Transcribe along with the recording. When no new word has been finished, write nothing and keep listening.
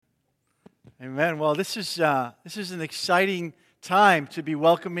Amen. Well, this is an exciting time to be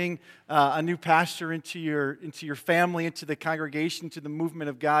welcoming a new pastor into your family, into the congregation, to the movement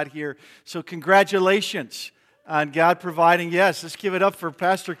of God here. So, congratulations on God providing. Yes, let's give it up for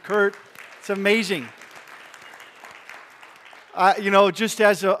Pastor Kurt. It's amazing. Just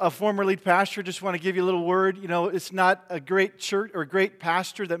as a former lead pastor, just want to give you a little word. It's not a great church or a great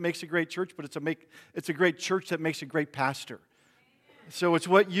pastor that makes a great church, but it's a great church that makes a great pastor. So it's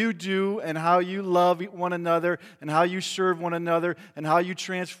what you do and how you love one another and how you serve one another and how you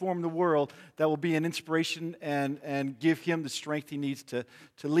transform the world that will be an inspiration and give him the strength he needs to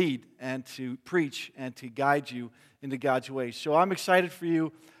lead and to preach and to guide you into God's ways. So I'm excited for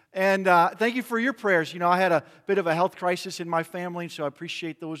you. And thank you for your prayers. I had a bit of a health crisis in my family, so I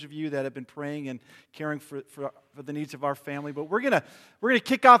appreciate those of you that have been praying and caring for the needs of our family. But we're gonna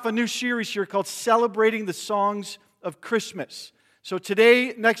kick off a new series here called Celebrating the Songs of Christmas. So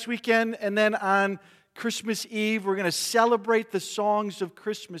today, next weekend, and then on Christmas Eve, we're going to celebrate the songs of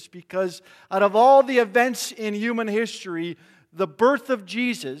Christmas because out of all the events in human history, the birth of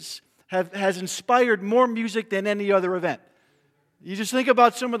Jesus has inspired more music than any other event. You just think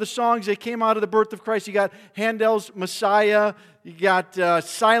about some of the songs that came out of the birth of Christ. You got Handel's Messiah, you got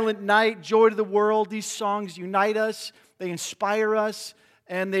Silent Night, Joy to the World. These songs unite us, they inspire us,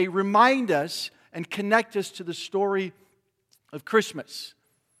 and they remind us and connect us to the story of Christmas.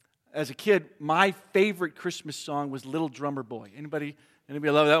 As a kid, my favorite Christmas song was Little Drummer Boy. Anybody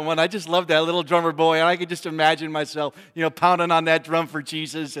love that one? I just love that Little Drummer Boy, and I could just imagine myself, pounding on that drum for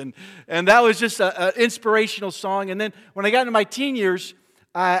Jesus, and that was just an inspirational song. And then when I got into my teen years,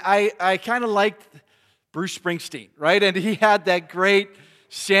 I kind of liked Bruce Springsteen, right? And he had that great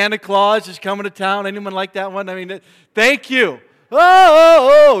Santa Claus is coming to town. Anyone like that one? Thank you.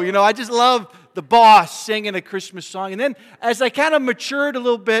 I just love the Boss singing a Christmas song. And then as I kind of matured a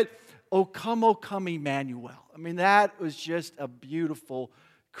little bit, O Come, Emmanuel. That was just a beautiful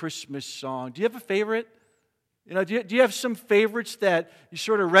Christmas song. Do you have a favorite? Do you have some favorites that you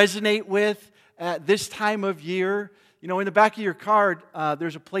sort of resonate with at this time of year? In the back of your card,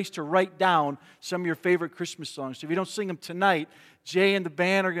 there's a place to write down some of your favorite Christmas songs. So if you don't sing them tonight, Jay and the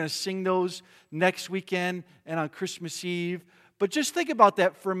band are going to sing those next weekend and on Christmas Eve. But just think about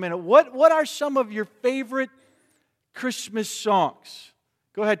that for a minute. What are some of your favorite Christmas songs?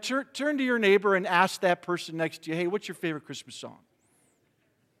 Go ahead, turn to your neighbor and ask that person next to you, hey, what's your favorite Christmas song?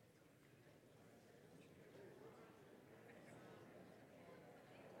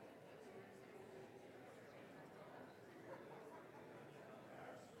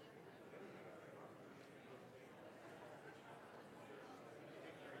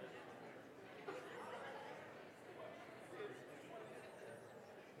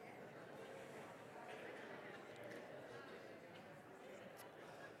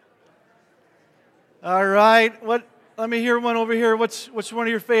 All right. Let me hear one over here. What's one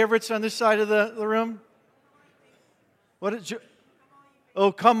of your favorites on this side of the room? What is your?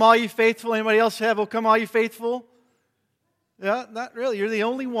 Oh, come all you faithful. Anybody else have Oh, come all you faithful? Yeah, not really. You're the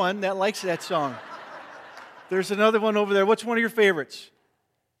only one that likes that song. There's another one over there. What's one of your favorites?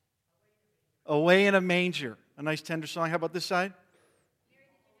 Away in a Manger. A nice tender song. How about this side?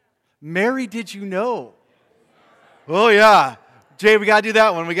 Mary, did you know? Oh, yeah. Jay, we got to do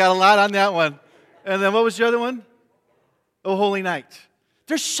that one. We got a lot on that one. And then what was the other one? Oh, Holy Night.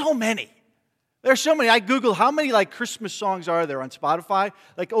 There's so many. There's so many. I Googled how many Christmas songs are there on Spotify?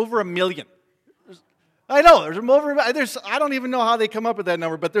 Over 1 million. I know. I don't even know how they come up with that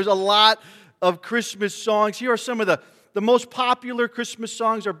number, but there's a lot of Christmas songs. Here are some of the most popular Christmas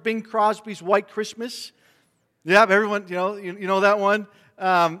songs are Bing Crosby's White Christmas. Yeah, everyone, you know that one.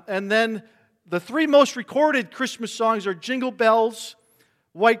 And then the 3 most recorded Christmas songs are Jingle Bells,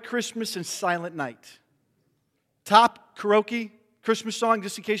 White Christmas, and Silent Night. Top karaoke Christmas song,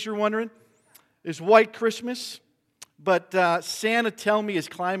 just in case you're wondering, is White Christmas. But Santa Tell Me is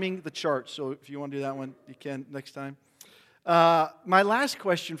climbing the charts. So if you want to do that one, you can next time. My last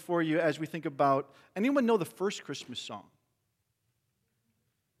question for you as we think about, anyone know the first Christmas song?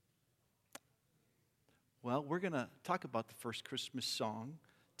 Well, we're going to talk about the first Christmas song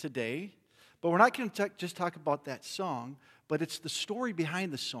today. But we're not going to just talk about that song, but it's the story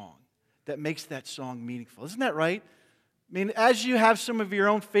behind the song that makes that song meaningful. Isn't that right? As you have some of your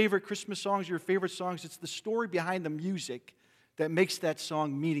own favorite Christmas songs, your favorite songs, it's the story behind the music that makes that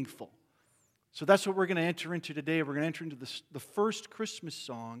song meaningful. So that's what we're going to enter into today. We're going to enter into the first Christmas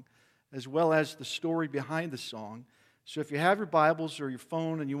song as well as the story behind the song. So if you have your Bibles or your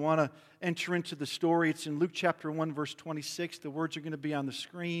phone and you want to enter into the story, it's in Luke chapter 1, verse 26. The words are going to be on the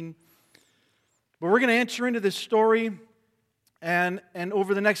screen. But we're going to enter into this story and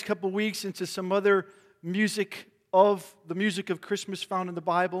over the next couple weeks into some other music of Christmas found in the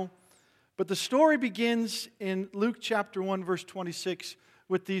Bible. But the story begins in Luke chapter 1, verse 26,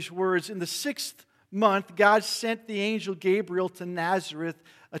 with these words. In the 6th month, God sent the angel Gabriel to Nazareth,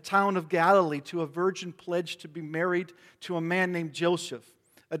 a town of Galilee, to a virgin pledged to be married to a man named Joseph,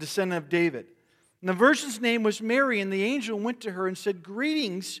 a descendant of David. And the virgin's name was Mary, and the angel went to her and said,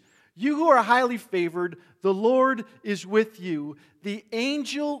 "Greetings, you who are highly favored, the Lord is with you." The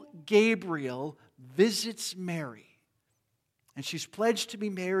angel Gabriel visits Mary. And she's pledged to be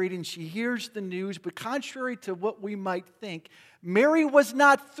married, and she hears the news. But contrary to what we might think, Mary was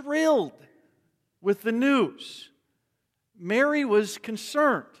not thrilled with the news. Mary was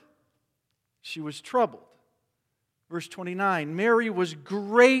concerned. She was troubled. Verse 29, Mary was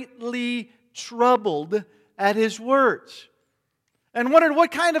greatly troubled at his words and wondered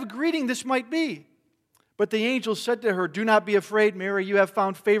what kind of greeting this might be. But the angel said to her, "Do not be afraid, Mary. You have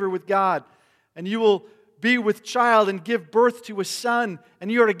found favor with God, and you will be with child and give birth to a son,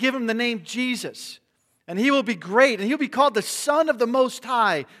 and you are to give him the name Jesus. And he will be great, and he'll be called the Son of the Most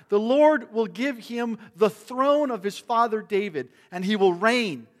High. The Lord will give him the throne of his father David, and he will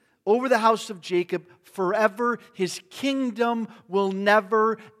reign over the house of Jacob forever. His kingdom will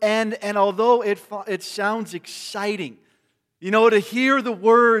never end." And although it sounds exciting, to hear the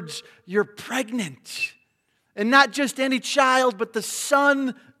words, "You're pregnant," and not just any child, but the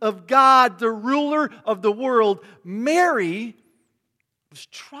Son of God, the ruler of the world, Mary was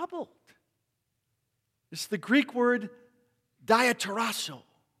troubled. It's the Greek word diatarasso,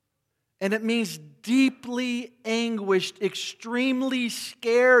 and it means deeply anguished, extremely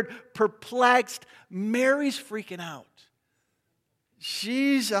scared, perplexed. Mary's freaking out.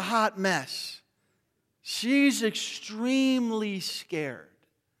 She's a hot mess. She's extremely scared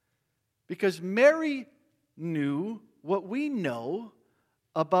because Mary knew what we know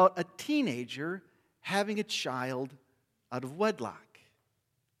about a teenager having a child out of wedlock.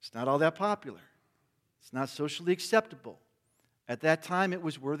 It's not all that popular. It's not socially acceptable. At that time, it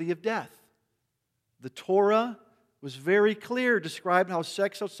was worthy of death. The Torah was very clear, describing how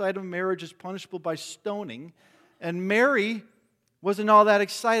sex outside of marriage is punishable by stoning. And Mary wasn't all that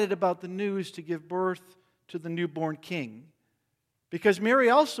excited about the news to give birth to the newborn king, because Mary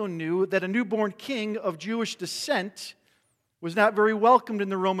also knew that a newborn king of Jewish descent was not very welcomed in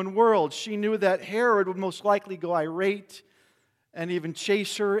the Roman world. She knew that Herod would most likely go irate and even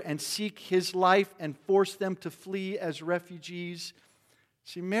chase her and seek his life and force them to flee as refugees.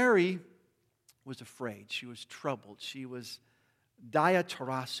 See, Mary was afraid. She was troubled. She was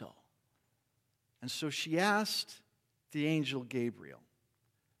diatarasso. And so she asked the angel Gabriel,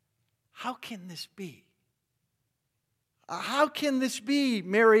 "How can this be?" "How can this be?"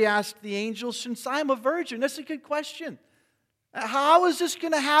 Mary asked the angel, "since I'm a virgin?" That's a good question. How is this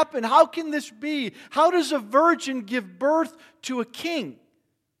going to happen? How can this be? How does a virgin give birth to a king?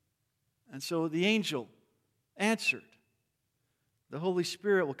 And so the angel answered, "The Holy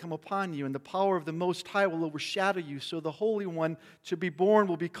Spirit will come upon you, and the power of the Most High will overshadow you. So the Holy One to be born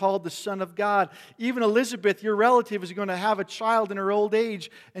will be called the Son of God. Even Elizabeth, your relative, is going to have a child in her old age,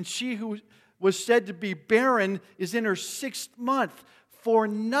 and she who was said to be barren is in her 6th month. For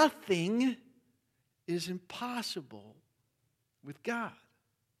nothing is impossible with God."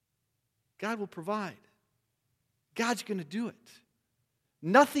 God will provide. God's going to do it.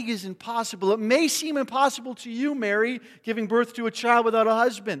 Nothing is impossible. It may seem impossible to you, Mary, giving birth to a child without a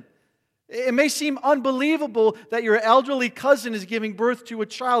husband. It may seem unbelievable that your elderly cousin is giving birth to a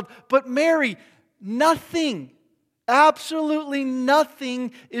child. But Mary, nothing, absolutely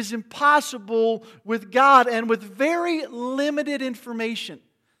nothing is impossible with God. And with very limited information,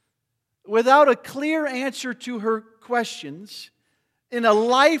 without a clear answer to her questions, in a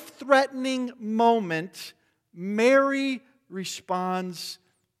life-threatening moment, Mary responds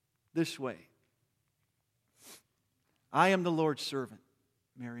this way. "I am the Lord's servant,"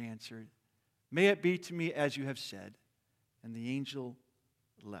 Mary answered. "May it be to me as you have said." And the angel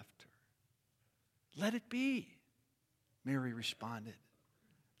left her. "Let it be," Mary responded.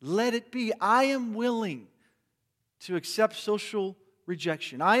 "Let it be. I am willing to accept social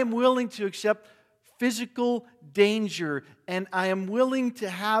rejection. I am willing to accept physical danger, and I am willing to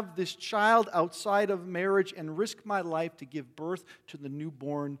have this child outside of marriage and risk my life to give birth to the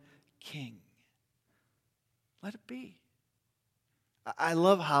newborn king. Let it be." I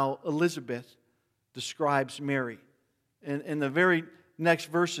love how Elizabeth describes Mary. In the very next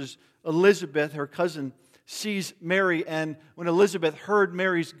verses, Elizabeth, her cousin, sees Mary, and when Elizabeth heard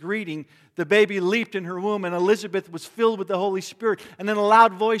Mary's greeting, the baby leaped in her womb, and Elizabeth was filled with the Holy Spirit. And in a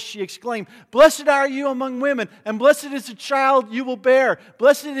loud voice she exclaimed, "Blessed are you among women, and blessed is the child you will bear.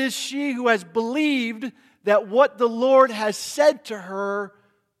 Blessed is she who has believed that what the Lord has said to her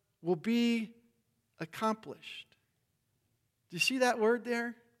will be accomplished." Do you see that word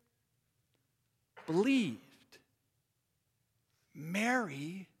there? Believed.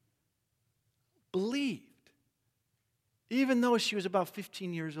 Mary believed. Even though she was about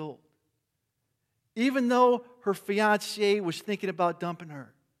 15 years old. Even though her fiancé was thinking about dumping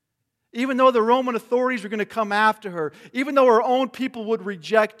her. Even though the Roman authorities were going to come after her. Even though her own people would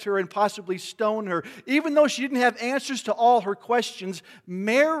reject her and possibly stone her. Even though she didn't have answers to all her questions,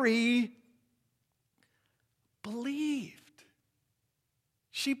 Mary believed.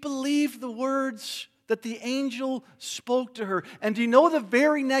 She believed the words that the angel spoke to her. And do you know the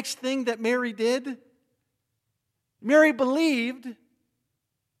very next thing that Mary did? Mary believed,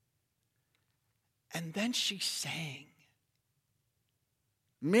 and then she sang.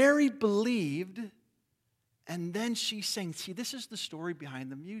 Mary believed, and then she sang. See, this is the story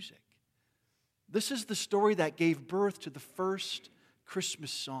behind the music. This is the story that gave birth to the first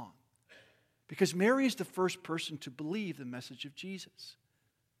Christmas song. Because Mary is the first person to believe the message of Jesus.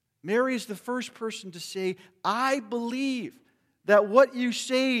 Mary is the first person to say, "I believe that what you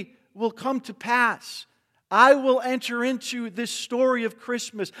say will come to pass. I will enter into this story of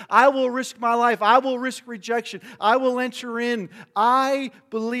Christmas. I will risk my life. I will risk rejection. I will enter in. I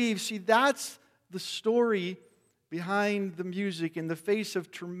believe." See, that's the story behind the music. In the face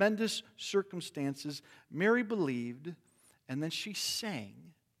of tremendous circumstances, Mary believed, and then she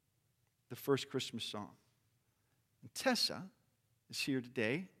sang the first Christmas song. And Tessa is here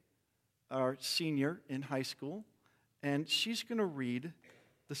today, our senior in high school, and she's going to read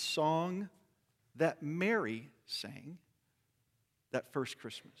the song that Mary sang that first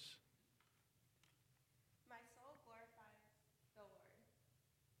Christmas. My soul glorifies the Lord,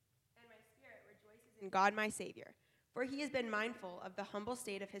 and my spirit rejoices in God my Savior, for he has been mindful of the humble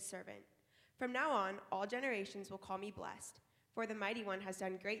state of his servant. From now on, all generations will call me blessed, for the Mighty One has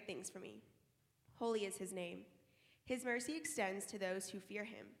done great things for me. Holy is his name. His mercy extends to those who fear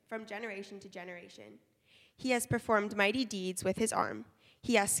him, from generation to generation. He has performed mighty deeds with his arm.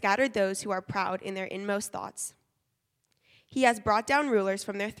 He has scattered those who are proud in their inmost thoughts. He has brought down rulers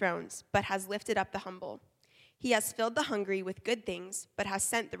from their thrones, but has lifted up the humble. He has filled the hungry with good things, but has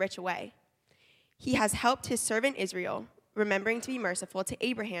sent the rich away. He has helped his servant Israel, remembering to be merciful to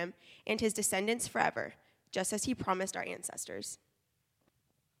Abraham and his descendants forever, just as he promised our ancestors.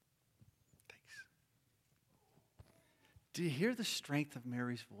 Thanks. Do you hear the strength of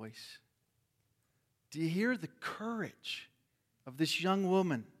Mary's voice? Do you hear the courage of this young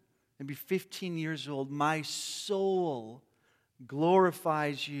woman, maybe 15 years old? My soul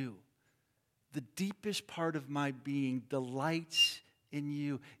glorifies you. The deepest part of my being delights in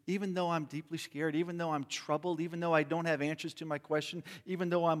you. Even though I'm deeply scared, even though I'm troubled, even though I don't have answers to my question, even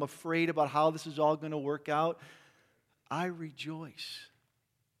though I'm afraid about how this is all going to work out, I rejoice.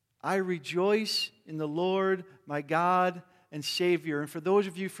 I rejoice in the Lord, my God and Savior. And for those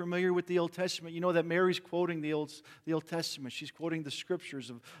of you familiar with the Old Testament, you know that Mary's quoting the Old Testament. She's quoting the scriptures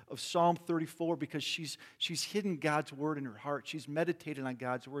of Psalm 34 because she's hidden God's word in her heart. She's meditated on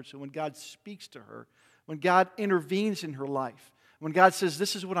God's word. So when God speaks to her, when God intervenes in her life, when God says,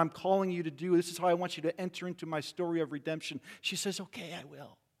 "This is what I'm calling you to do, this is how I want you to enter into my story of redemption," she says, "Okay, I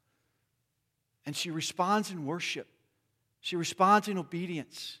will." And she responds in worship. She responds in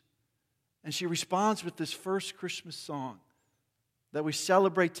obedience. And she responds with this first Christmas song that we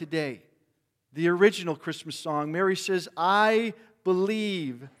celebrate today, the original Christmas song. Mary says, "I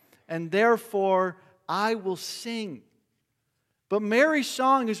believe, and therefore I will sing." But Mary's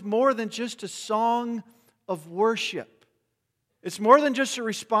song is more than just a song of worship. It's more than just a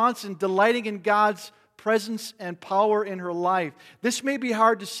response in delighting in God's presence and power in her life. This may be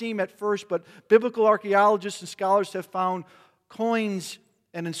hard to seem at first, but biblical archaeologists and scholars have found coins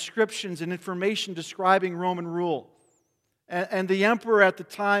and inscriptions and information describing Roman rule. And the emperor at the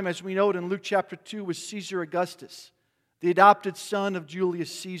time, as we note in Luke chapter 2, was Caesar Augustus, the adopted son of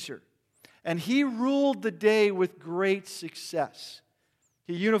Julius Caesar. And he ruled the day with great success.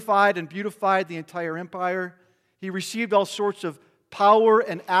 He unified and beautified the entire empire. He received all sorts of power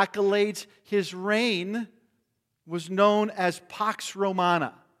and accolades. His reign was known as Pax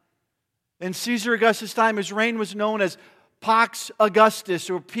Romana. In Caesar Augustus' time, his reign was known as Pax Augustus,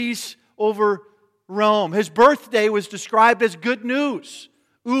 or peace over Rome. His birthday was described as good news,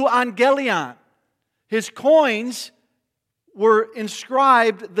 euangelion. His coins were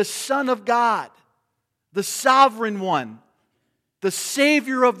inscribed the Son of God. the sovereign one, the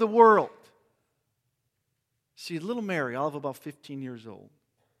Savior of the world. See, little Mary, all of about 15 years old,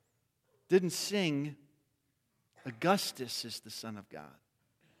 didn't sing, Augustus is the Son of God.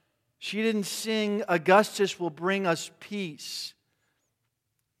 She didn't sing, Augustus will bring us peace.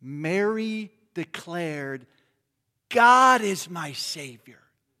 Mary declared, God is my Savior.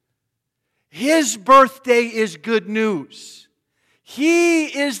 His birthday is good news. He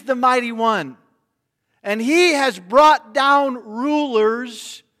is the mighty one. And He has brought down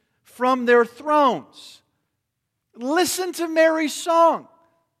rulers from their thrones. Listen to Mary's song.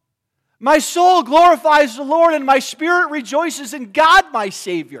 My soul glorifies the Lord, and my spirit rejoices in God my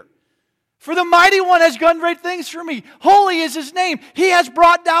Savior. For the mighty one has done great things for me. Holy is His name. He has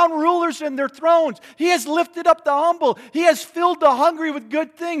brought down rulers from their thrones. He has lifted up the humble. He has filled the hungry with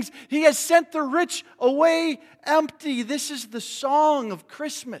good things. He has sent the rich away empty. This is the song of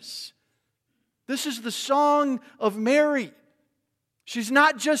Christmas. This is the song of Mary. She's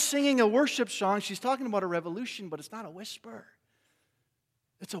not just singing a worship song. She's talking about a revolution, but it's not a whisper.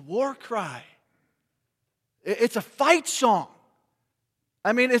 It's a war cry. It's a fight song.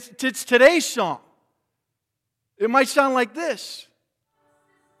 I mean, it's today's song. It might sound like this.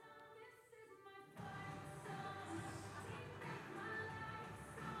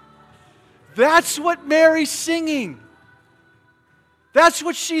 That's what Mary's singing. That's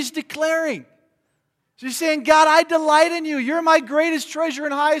what she's declaring. She's saying, God, I delight in you. You're my greatest treasure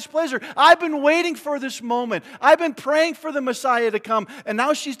and highest pleasure. I've been waiting for this moment. I've been praying for the Messiah to come. And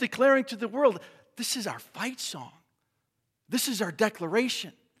now she's declaring to the world, this is our fight song. This is our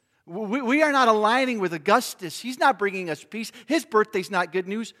declaration. We are not aligning with Augustus. He's not bringing us peace. His birthday's not good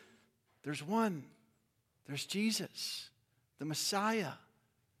news. There's one. There's Jesus, the Messiah.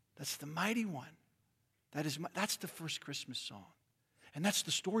 That's the mighty one. That's the first Christmas song. And that's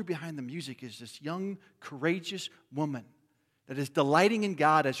the story behind the music, is this young, courageous woman that is delighting in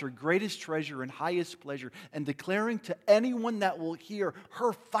God as her greatest treasure and highest pleasure and declaring to anyone that will hear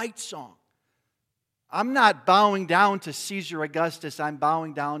her fight song. I'm not bowing down to Caesar Augustus. I'm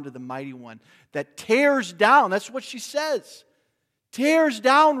bowing down to the mighty one that tears down, that's what she says, tears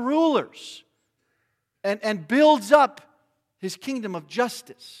down rulers and builds up His kingdom of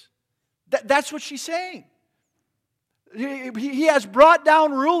justice. That's what she's saying. He has brought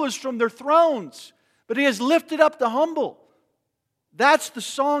down rulers from their thrones, but He has lifted up the humble. That's the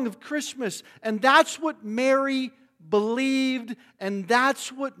song of Christmas, and that's what Mary believed, and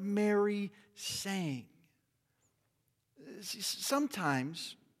that's what Mary sang.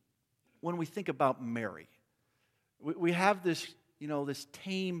 Sometimes when we think about Mary, we have this, this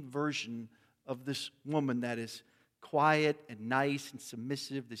tame version of this woman that is quiet and nice and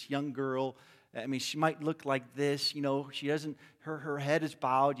submissive, this young girl. I mean, she might look like this, she doesn't, her head is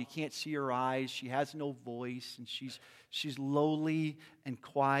bowed, you can't see her eyes, she has no voice, and she's lowly and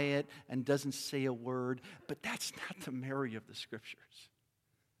quiet and doesn't say a word. But that's not the Mary of the Scriptures.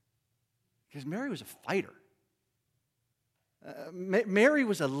 Because Mary was a fighter. Mary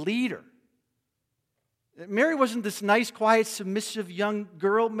was a leader. Mary wasn't this nice, quiet, submissive young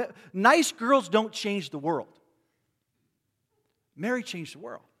girl. Nice girls don't change the world. Mary changed the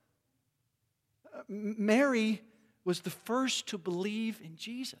world. Mary was the first to believe in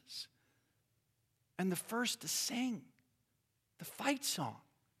Jesus and the first to sing the fight song,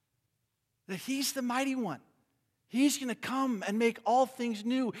 that He's the mighty one. He's going to come and make all things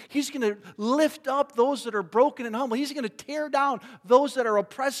new. He's going to lift up those that are broken and humble. He's going to tear down those that are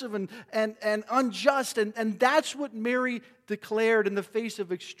oppressive and unjust. And that's what Mary declared in the face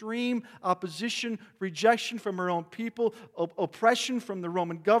of extreme opposition, rejection from her own people, oppression from the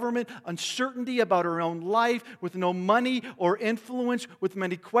Roman government, uncertainty about her own life, with no money or influence, with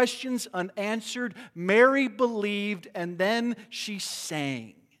many questions unanswered. Mary believed, and then she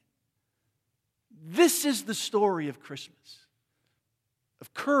sang. This is the story of Christmas,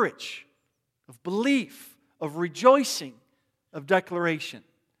 of courage, of belief, of rejoicing, of declaration.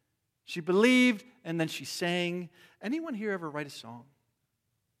 She believed, and then she sang. Anyone here ever write a song?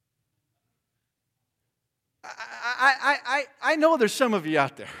 I know there's some of you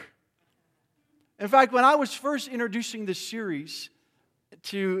out there. In fact, when I was first introducing this series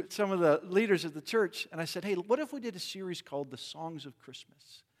to some of the leaders of the church, and I said, hey, what if we did a series called The Songs of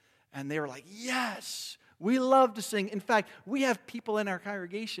Christmas? And they were like, yes, we love to sing. In fact, we have people in our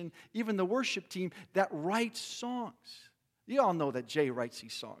congregation, even the worship team, that write songs. You all know that Jay writes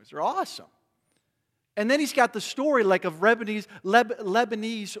these songs. They're awesome. And then he's got the story like of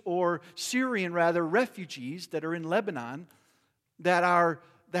Lebanese or Syrian, rather, refugees that are in Lebanon that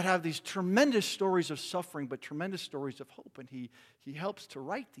have these tremendous stories of suffering, but tremendous stories of hope. And he helps to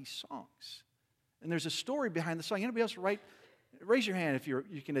write these songs. And there's a story behind the song. Anybody else raise your hand if you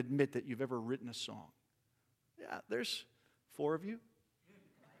can admit that you've ever written a song. Yeah, there's 4 of you.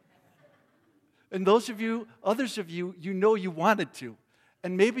 And others of you, you know you wanted to.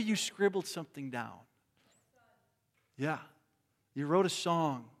 And maybe you scribbled something down. Yeah, you wrote a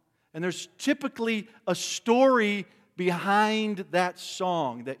song. And there's typically a story behind that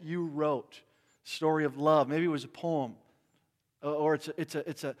song that you wrote. Story of love. Maybe it was a poem. Or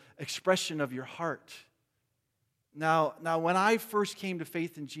it's an expression of your heart. Now, when I first came to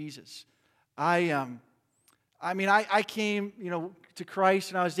faith in Jesus, I came, to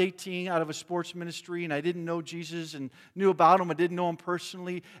Christ when I was 18 out of a sports ministry, and I didn't know Jesus and knew about Him. I didn't know Him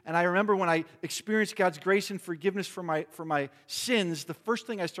personally. And I remember when I experienced God's grace and forgiveness for my sins, the first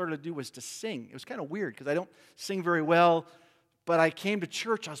thing I started to do was to sing. It was kind of weird because I don't sing very well, but I came to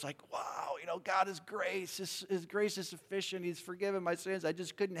church. I was like, wow, God is grace. His grace is sufficient. He's forgiven my sins. I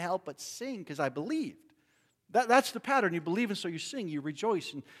just couldn't help but sing because I believed. That's the pattern. You believe, and so you sing. You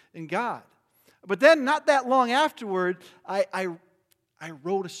rejoice in God. But then, not that long afterward, I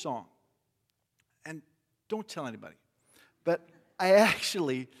wrote a song. And don't tell anybody. But I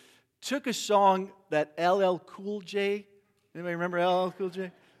actually took a song that LL Cool J, anybody remember LL Cool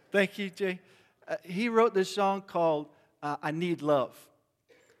J? Thank you, Jay. He wrote this song called I Need Love.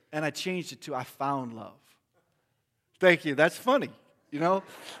 And I changed it to I Found Love. Thank you. That's funny.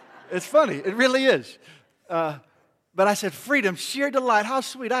 It's funny. It really is. But I said, freedom, sheer delight, how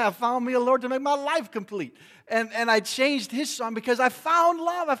sweet. I have found me a Lord to make my life complete. And I changed his song because I found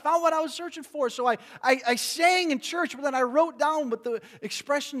love. I found what I was searching for. So I sang in church, but then I wrote down with the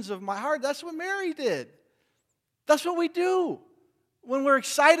expressions of my heart. That's what Mary did. That's what we do. When we're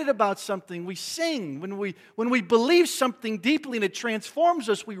excited about something, we sing. When we believe something deeply and it transforms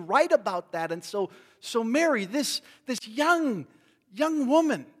us, we write about that. And so Mary, this young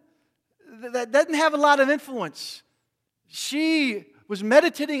woman that doesn't have a lot of influence, she was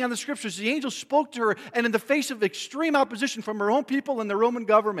meditating on the Scriptures. The angel spoke to her, and in the face of extreme opposition from her own people and the Roman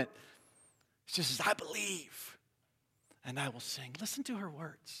government, she says, I believe, and I will sing. Listen to her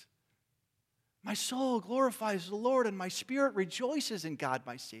words. My soul glorifies the Lord, and my spirit rejoices in God,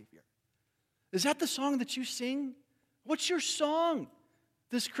 my Savior. Is that the song that you sing? What's your song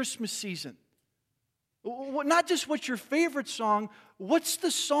this Christmas season? Not just what's your favorite song, what's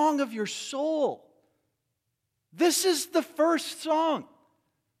the song of your soul? This is the first song.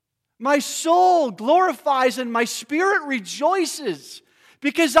 My soul glorifies and my spirit rejoices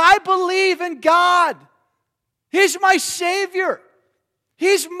because I believe in God. He's my Savior.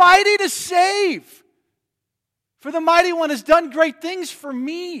 He's mighty to save. For the Mighty One has done great things for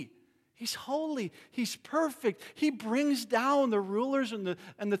me. He's holy. He's perfect. He brings down the rulers and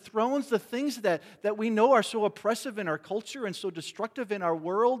the thrones, the things that we know are so oppressive in our culture and so destructive in our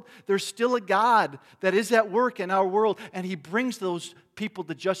world. There's still a God that is at work in our world, and He brings those people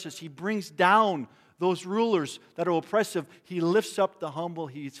to justice. He brings down those rulers that are oppressive. He lifts up the humble.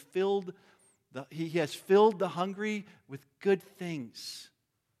 He has filled the hungry with good things,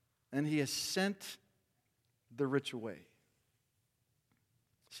 and He has sent the rich away.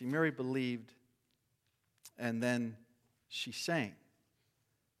 See, Mary believed, and then she sang.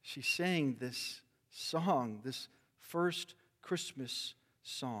 She sang this song, this first Christmas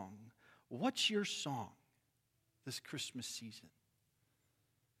song. What's your song this Christmas season?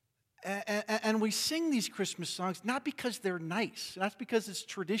 And we sing these Christmas songs not because they're nice, not because it's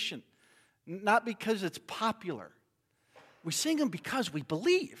tradition, not because it's popular. We sing them because we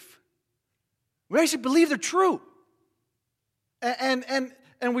believe. We actually believe they're true. And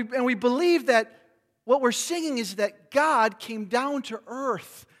we believe that what we're singing is that God came down to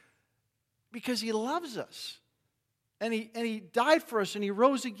earth because He loves us. And He died for us, and He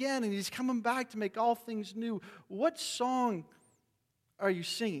rose again, and He's coming back to make all things new. What song are you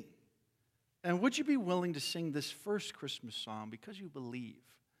singing? And would you be willing to sing this first Christmas song because you believe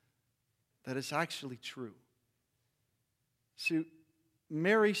that it's actually true? See,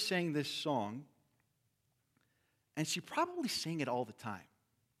 Mary sang this song, and she probably sang it all the time.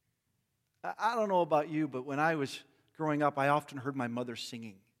 I don't know about you, but when I was growing up, I often heard my mother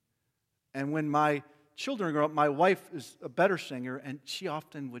singing. And when my children grew up, my wife is a better singer, and she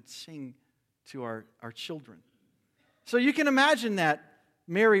often would sing to our children. So you can imagine that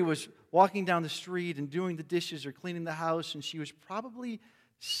Mary was walking down the street and doing the dishes or cleaning the house, and she was probably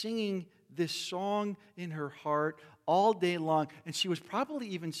singing this song in her heart all day long. And she was probably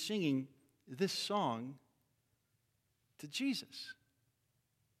even singing this song to Jesus.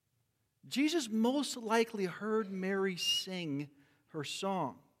 Jesus most likely heard Mary sing her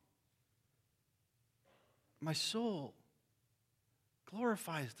song. My soul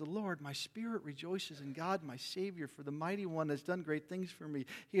glorifies the Lord. My spirit rejoices in God, my Savior, for the mighty one has done great things for me.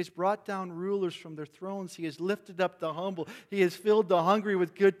 He has brought down rulers from their thrones. He has lifted up the humble. He has filled the hungry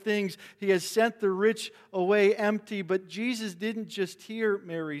with good things. He has sent the rich away empty. But Jesus didn't just hear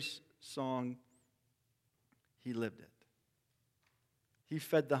Mary's song, He lived it. He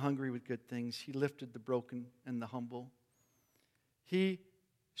fed the hungry with good things. He lifted the broken and the humble. He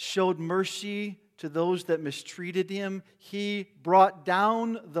showed mercy to those that mistreated him. He brought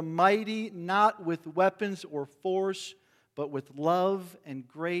down the mighty, not with weapons or force, but with love and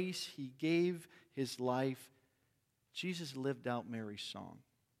grace. He gave his life. Jesus lived out Mary's song.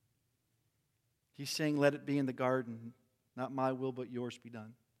 He sang, "Let it be in the garden, not my will but yours be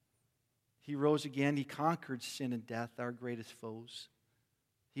done." He rose again. He conquered sin and death, our greatest foes.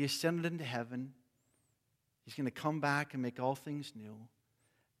 He ascended into heaven. He's going to come back and make all things new.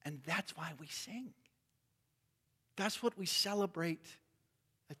 And that's why we sing. That's what we celebrate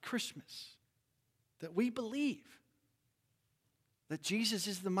at Christmas. That we believe that Jesus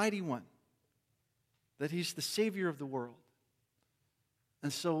is the mighty one. That He's the Savior of the world.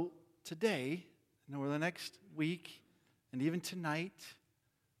 And so today, and over the next week, and even tonight,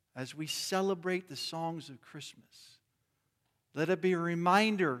 as we celebrate the songs of Christmas, let it be a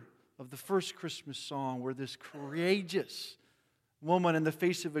reminder of the first Christmas song where this courageous woman, in the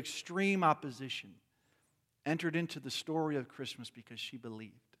face of extreme opposition, entered into the story of Christmas because she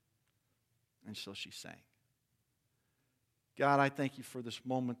believed. And so she sang. God, I thank you for this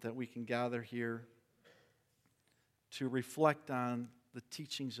moment that we can gather here to reflect on the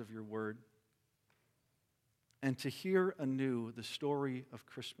teachings of your word and to hear anew the story of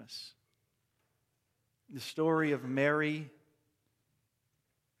Christmas. The story of Mary,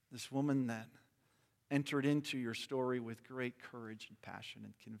 this woman that entered into your story with great courage and passion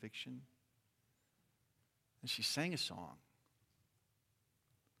and conviction. And she sang a song.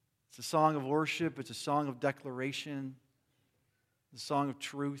 It's a song of worship. It's a song of declaration. It's a song of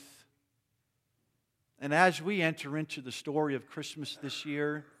truth. And as we enter into the story of Christmas this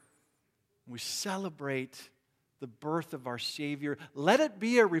year, we celebrate the birth of our Savior. Let it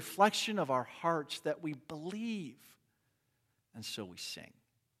be a reflection of our hearts that we believe. And so we sing.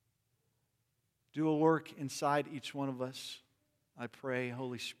 Do a work inside each one of us, I pray,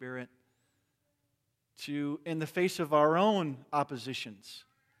 Holy Spirit, to, in the face of our own oppositions,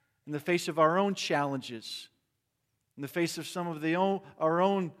 in the face of our own challenges, in the face of some of our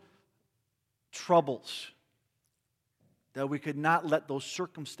own troubles, that we could not let those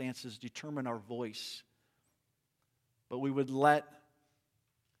circumstances determine our voice, but we would let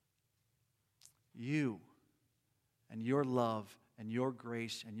you and your love and your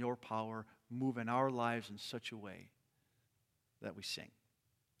grace and your power move in our lives in such a way that we sing.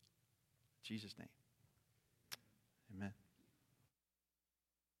 In Jesus' name. Amen.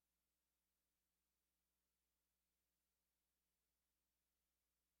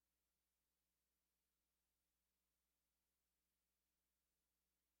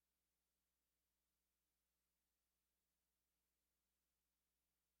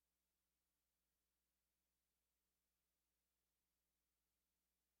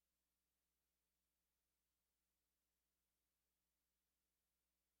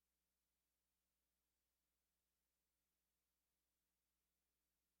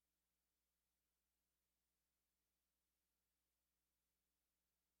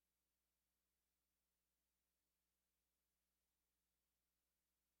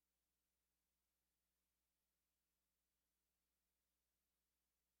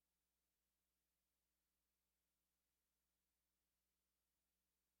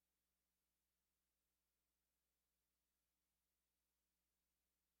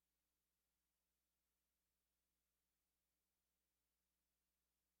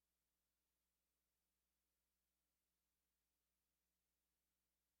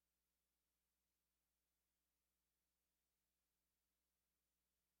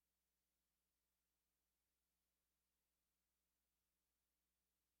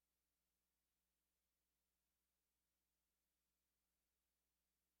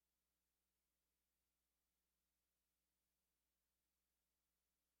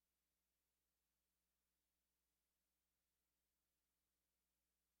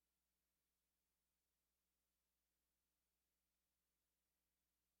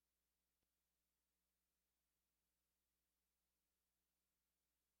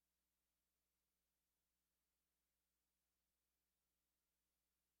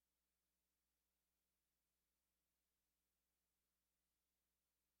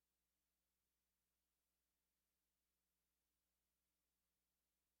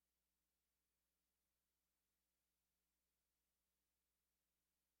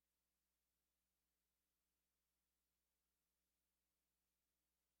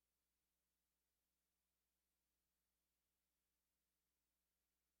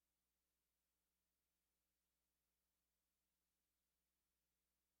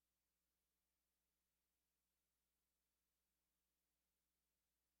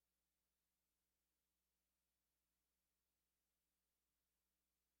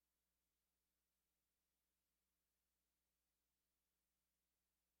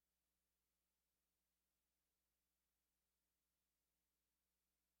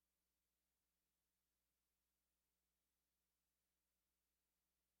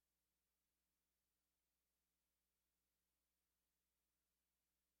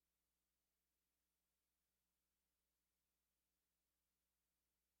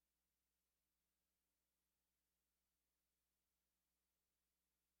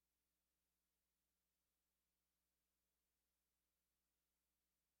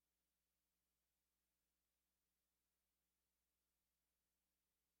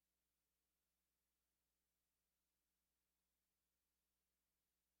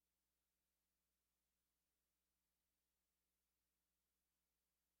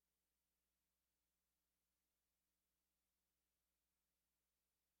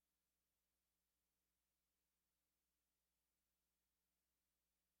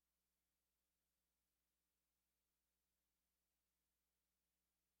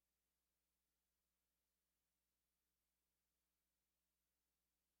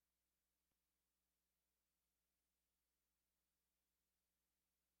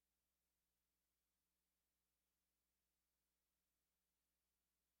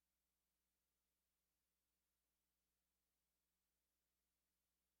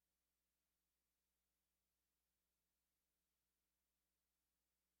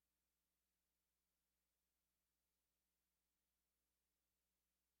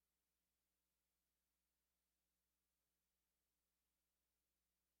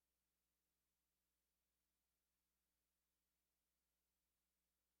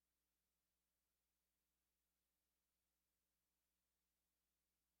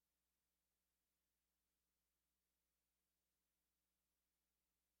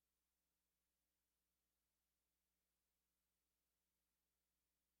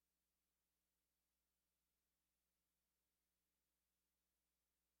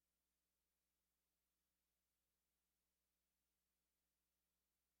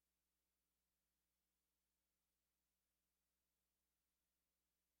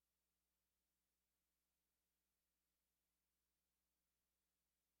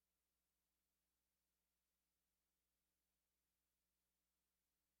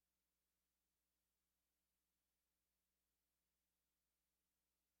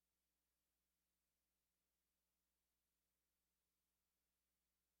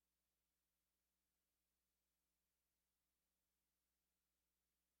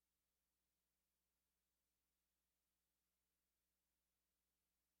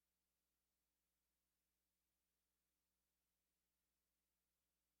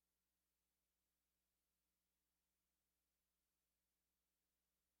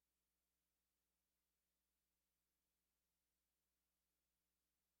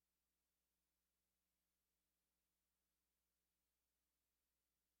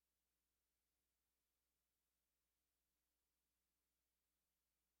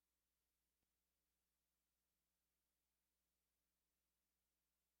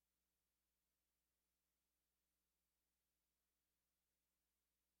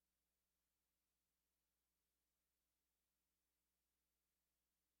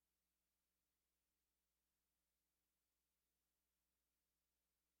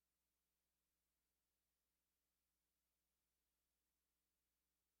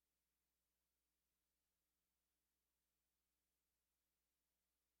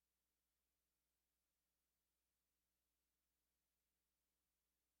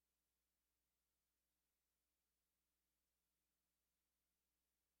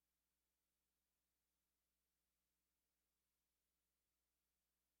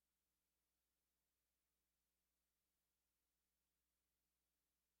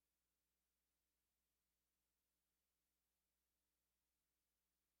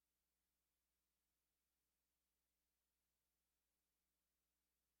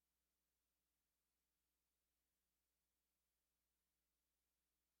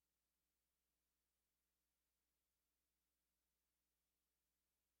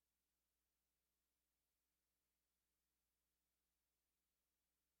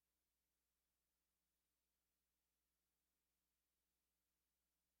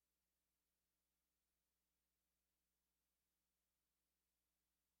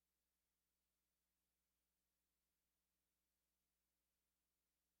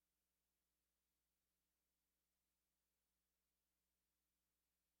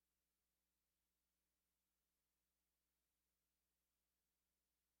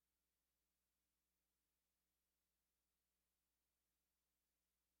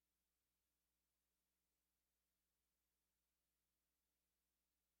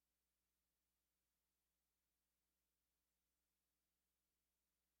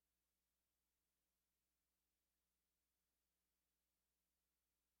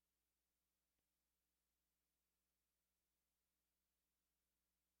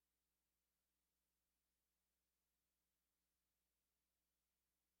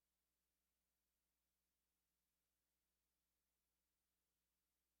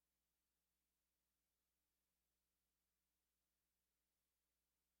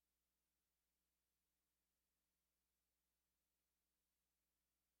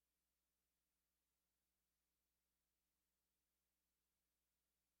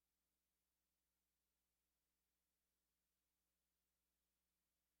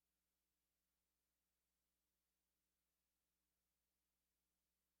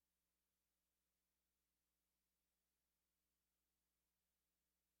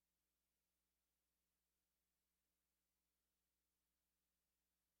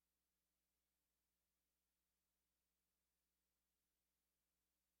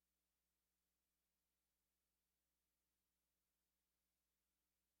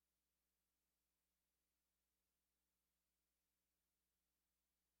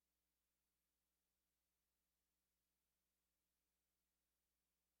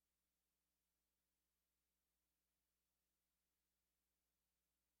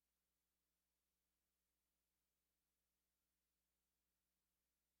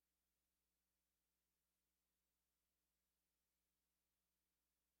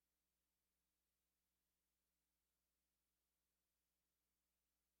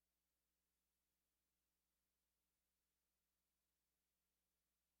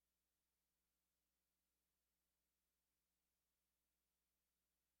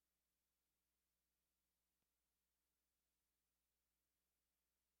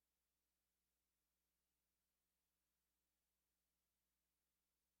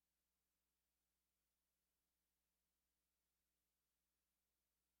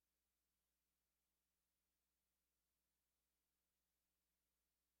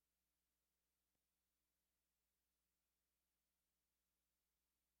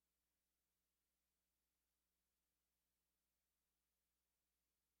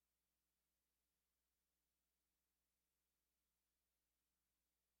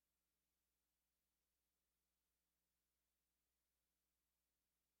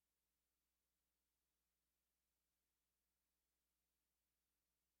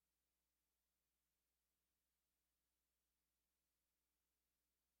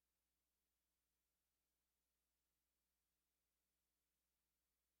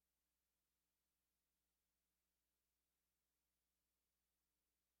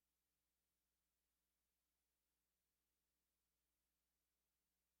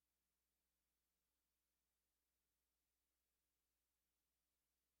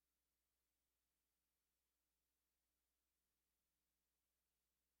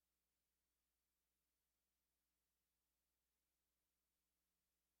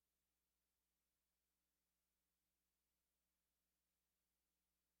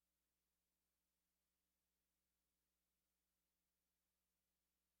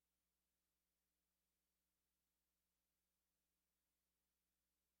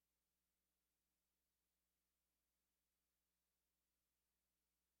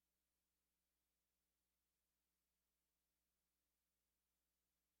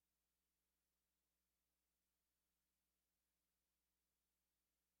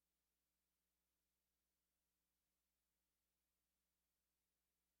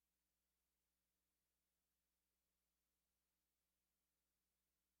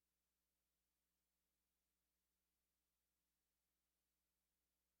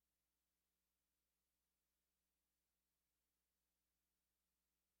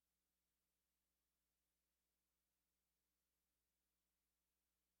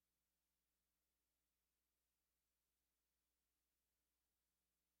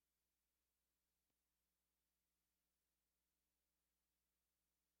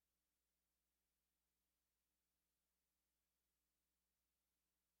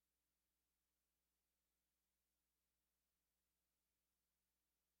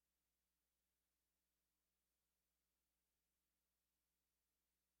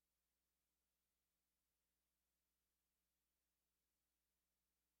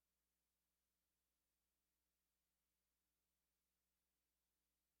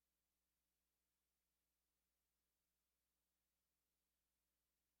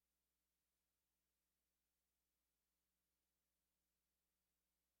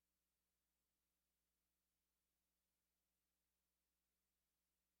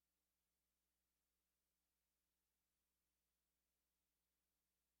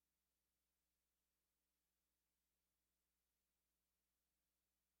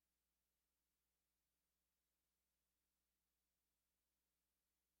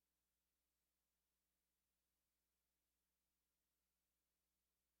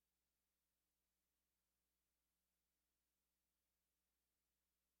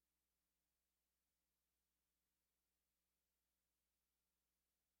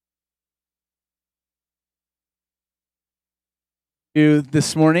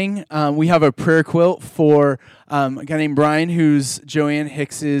 This morning. We have a prayer quilt for a guy named Brian, who's Joanne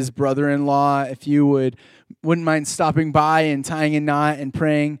Hicks's brother-in-law. If you wouldn't mind stopping by and tying a knot and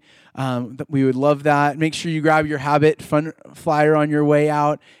praying, we would love that. Make sure you grab your Habit fun flyer on your way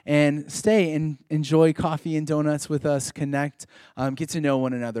out and stay and enjoy coffee and donuts with us. Connect, get to know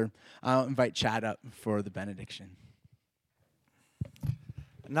one another. I'll invite Chad up for the benediction.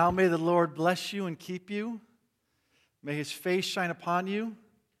 Now may the Lord bless you and keep you. May his face shine upon you.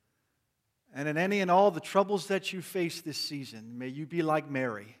 And in any and all the troubles that you face this season, may you be like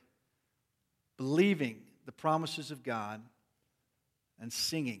Mary, believing the promises of God and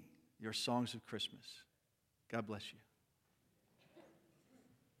singing your songs of Christmas. God bless you.